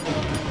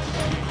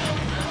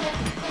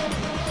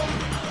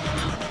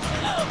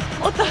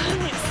我等了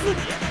你4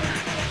年，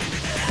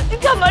你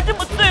干嘛这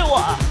么对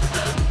我？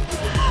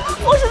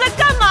我是在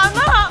干嘛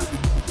呢？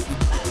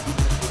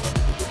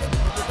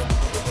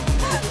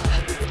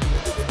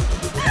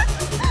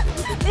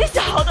你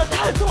想要的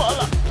太多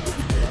了，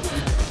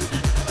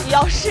你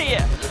要事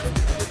业，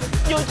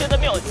你又觉得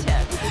没有钱；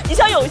你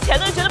想有钱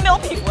的，又觉得没有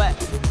品味。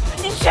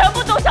你全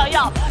部都想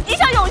要，你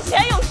想有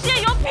钱、有事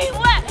业、有品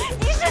味，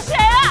你是谁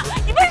啊？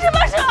你为什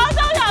么什么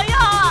都想要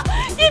啊？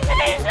你凭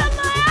什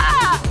么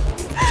呀？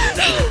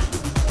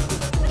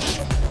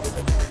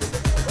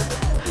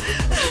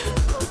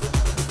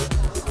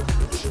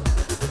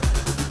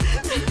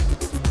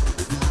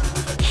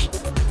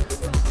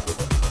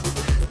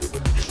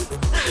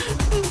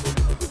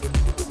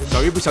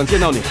小鱼不想见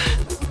到你，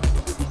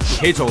你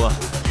可以走了，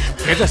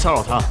别再骚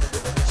扰他。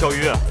小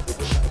鱼，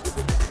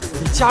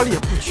你家里也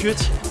不缺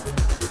钱，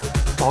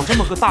找这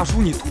么个大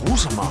叔你图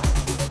什么？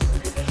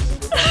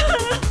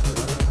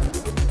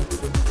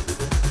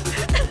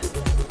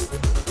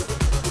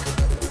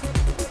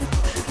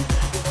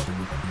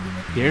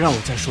别让我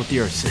再说第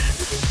2次。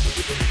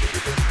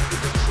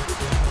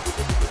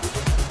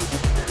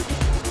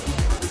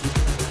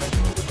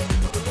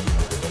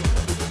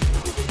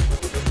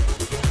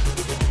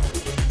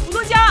吴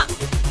东江，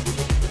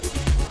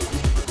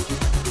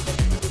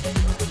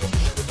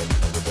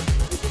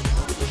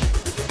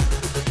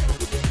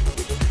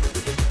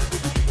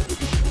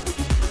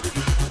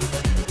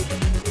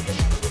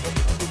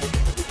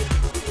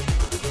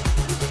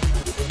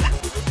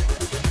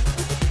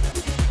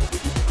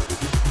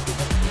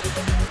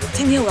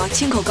今天我要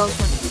亲口告诉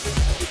你，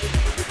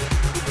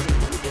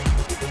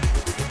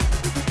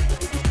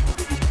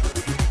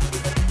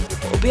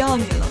我不要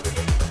你了，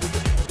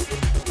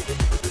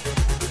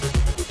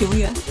永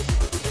远。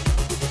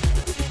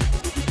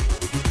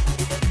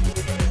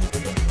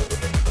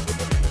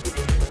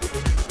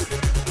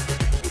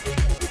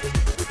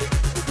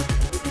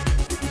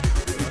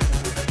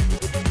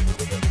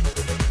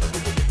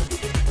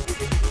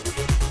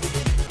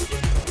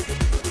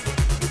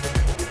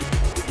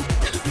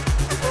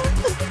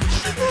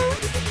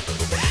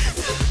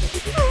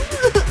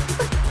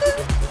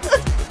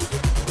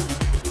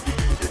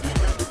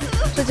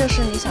这就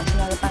是你想出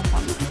来的办法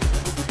吗？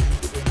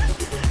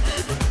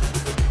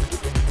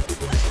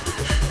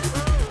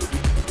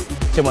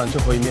今晚最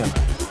后一面了，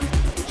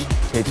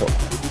可以走了。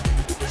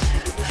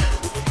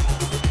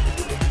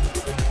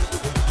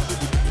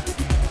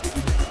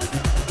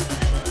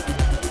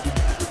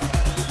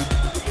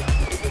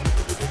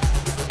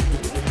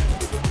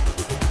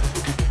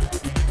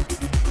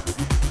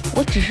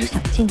我只是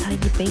想敬他一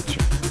杯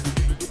酒。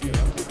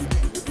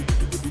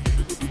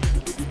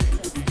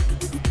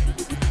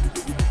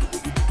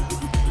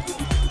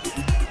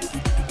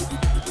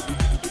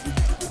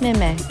妹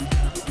妹，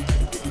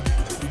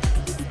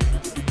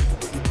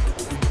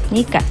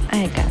你敢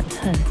爱敢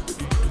恨，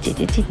姐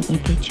姐敬你一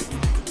杯酒。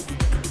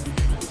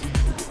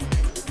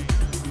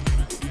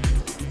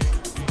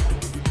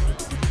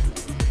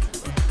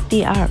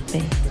第2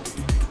杯，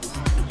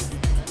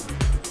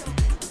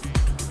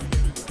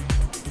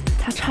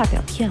他差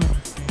点骗了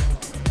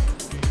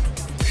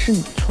我，是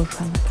你戳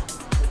穿了他，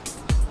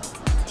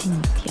敬你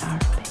第2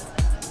杯。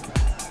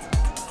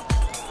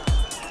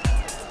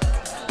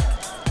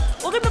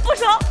我跟你们不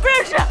熟，不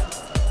认识。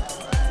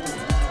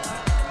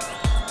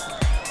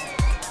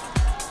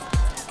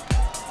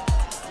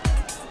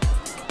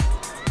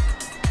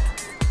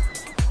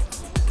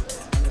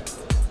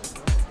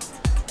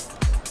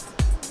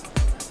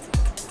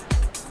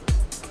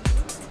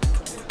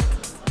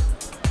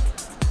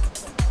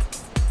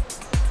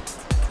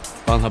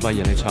帮他把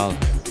眼泪擦了。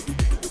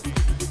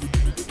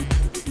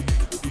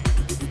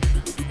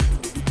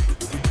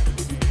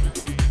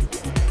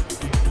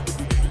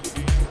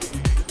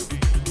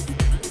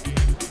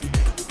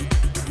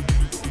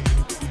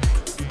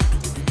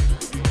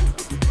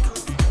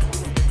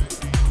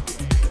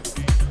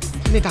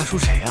那大叔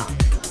谁呀？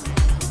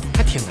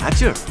还挺拿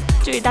劲儿。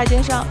就一大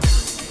奸商。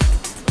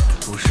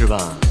不是吧？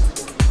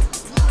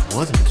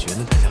我怎么觉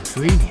得他想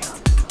追你啊？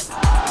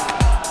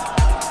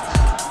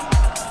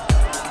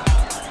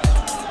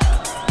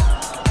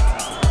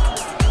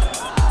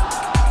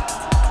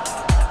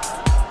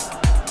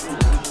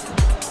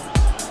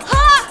喝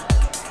了。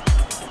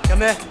干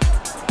杯！来。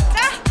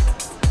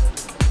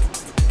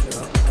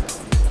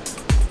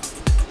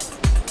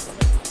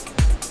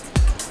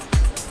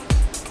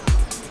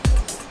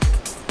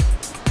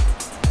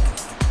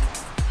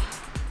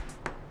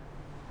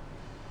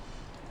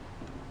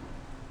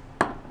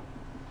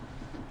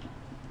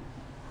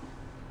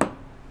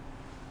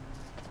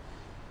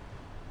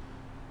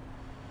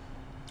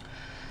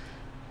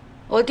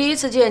我第一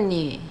次见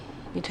你，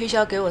你推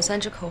销给我3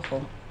支口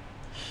红。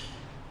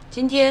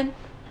今天，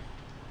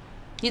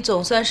你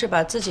总算是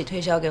把自己推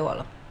销给我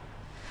了。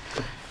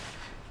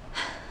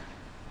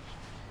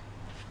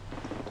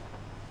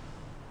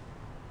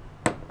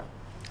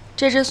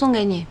这支送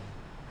给你。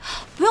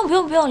不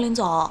用，林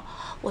总，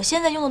我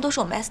现在用的都是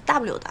我们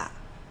SW 的。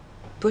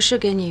不是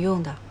给你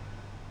用的，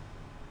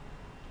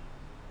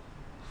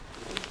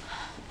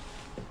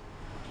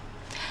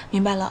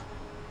明白了，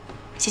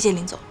谢谢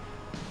林总。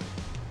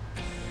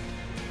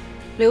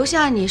留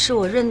下你是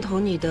我认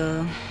同你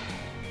的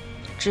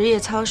职业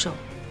操守，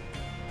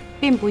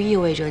并不意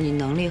味着你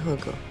能力合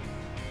格。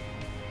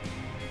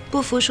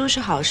不服输是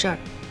好事儿，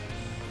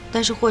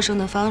但是获胜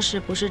的方式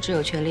不是只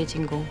有全力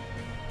进攻。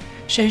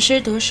审时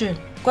度势，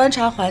观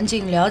察环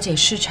境，了解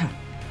市场，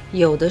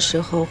有的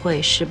时候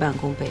会事半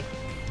功倍。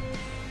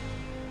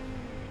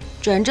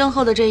转正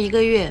后的这1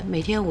个月，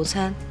每天午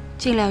餐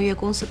尽量约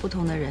公司不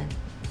同的人。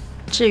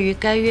至于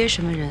该约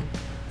什么人，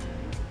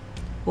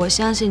我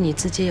相信你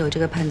自己有这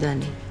个判断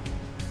力。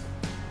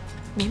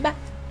明白。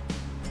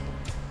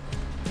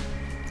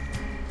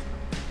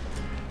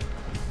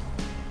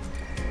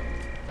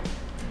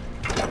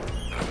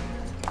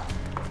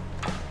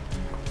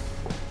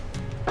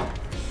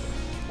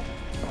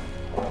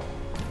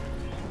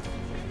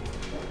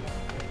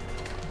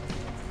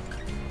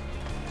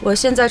我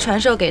现在传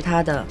授给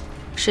他的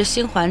是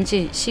新环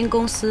境、新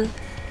公司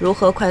如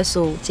何快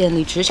速建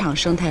立职场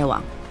生态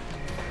网。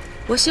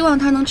我希望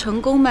他能成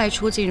功迈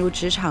出进入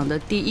职场的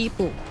第1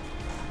步，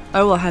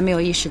而我还没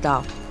有意识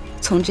到，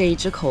从这一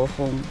支口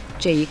红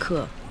这一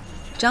刻，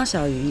张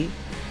小鱼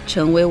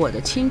成为我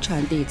的亲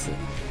传弟子，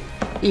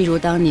一如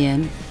当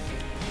年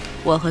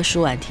我和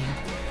舒婉婷。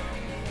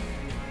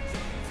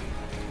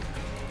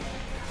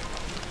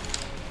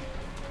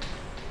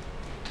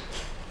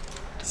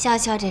潇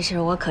潇这事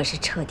儿我可是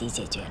彻底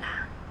解决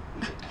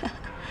了。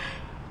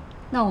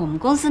那我们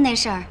公司那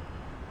事儿，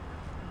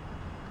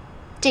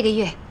这个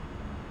月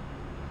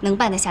能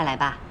办得下来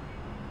吧？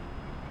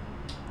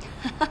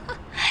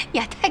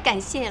呀，太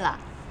感谢了！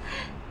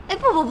哎，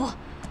不，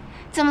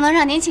怎么能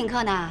让您请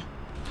客呢？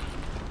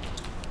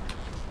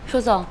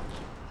舒总，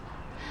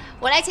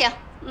我来请。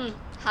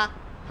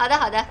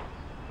好的。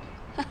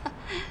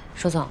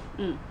舒总，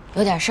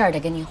有点事儿得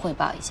跟您汇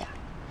报一下。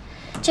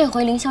这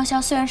回林潇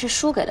潇虽然是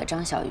输给了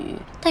张小鱼，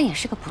但也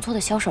是个不错的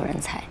销售人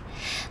才，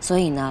所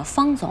以呢，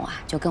方总啊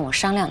就跟我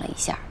商量了一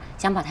下，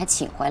想把他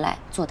请回来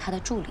做他的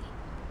助理。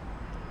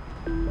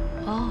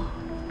哦，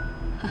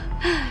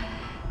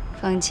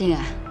方庆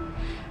啊，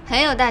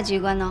很有大局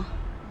观哦。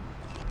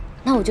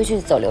那我就去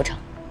走流程。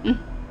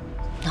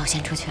那我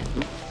先出去了。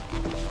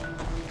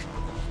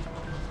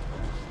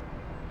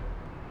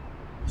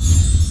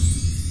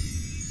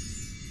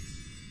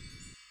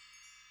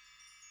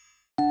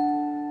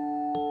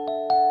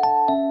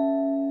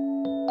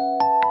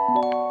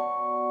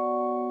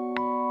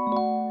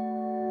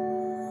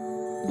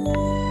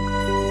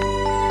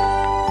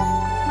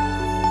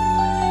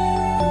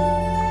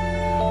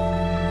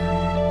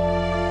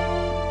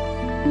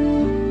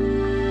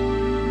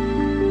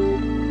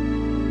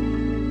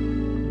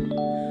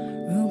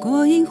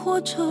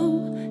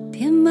虫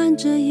填满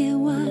这夜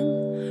晚，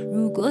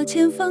如果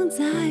前方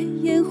在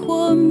烟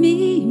火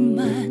弥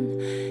漫，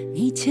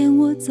你牵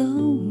我走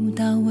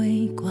到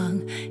微光，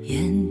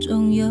眼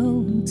中有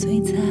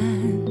璀璨。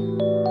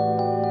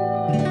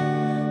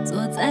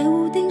坐在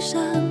屋顶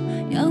上，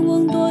仰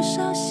望多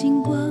少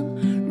星光，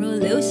若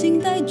流星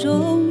带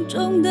重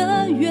重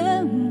的愿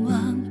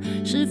望，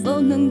是否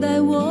能带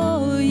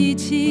我一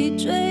起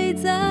追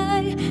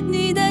在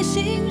你的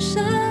心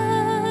上？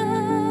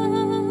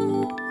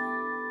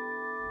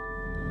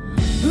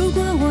如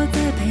果我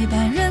在陪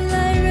伴人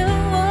来人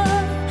往，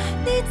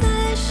你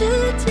在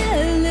世界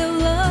流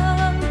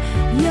浪，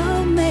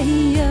有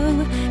没有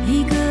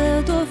一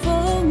个多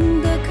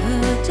风的客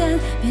栈，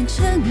变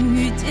成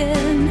遇见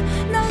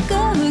那个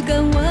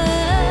港湾？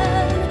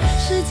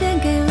时间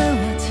给了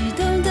我激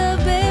动的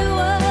臂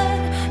弯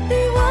与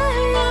温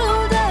柔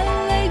的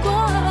泪光，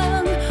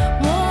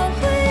我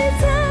会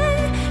在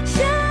下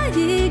一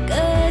个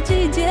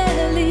季节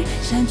里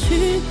删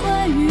去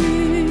关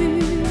于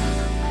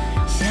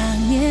想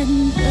念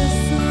的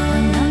酸。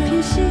那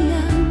片夕阳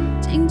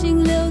静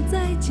静留在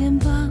肩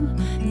膀，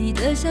你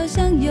的笑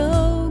像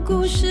有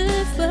故事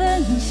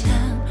分享，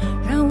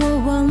让我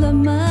忘了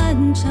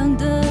漫长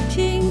的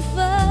平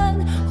凡，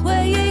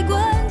回忆滚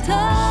烫。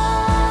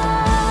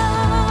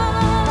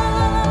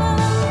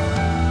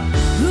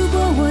如果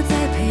我在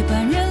陪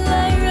伴人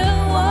来人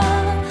往，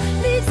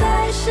你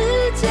在世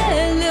界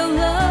流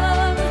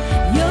浪，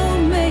有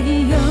没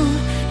有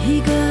一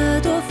个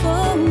多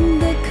风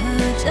的客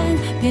栈，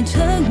变成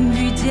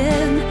遇见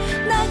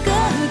那个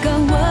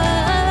港湾？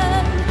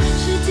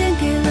时间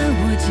给了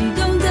我激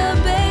动的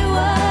臂弯，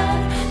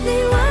你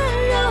温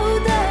柔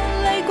的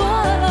泪光，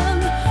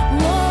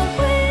我会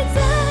在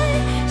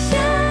下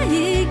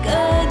一个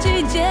季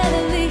节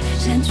里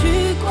删去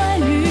关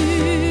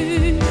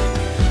于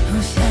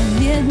想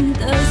念的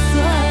酸。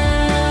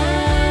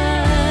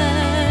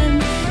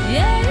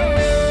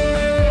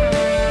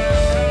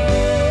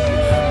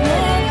我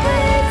会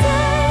在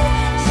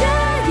下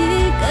一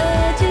个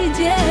季节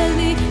里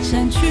删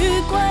去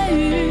关于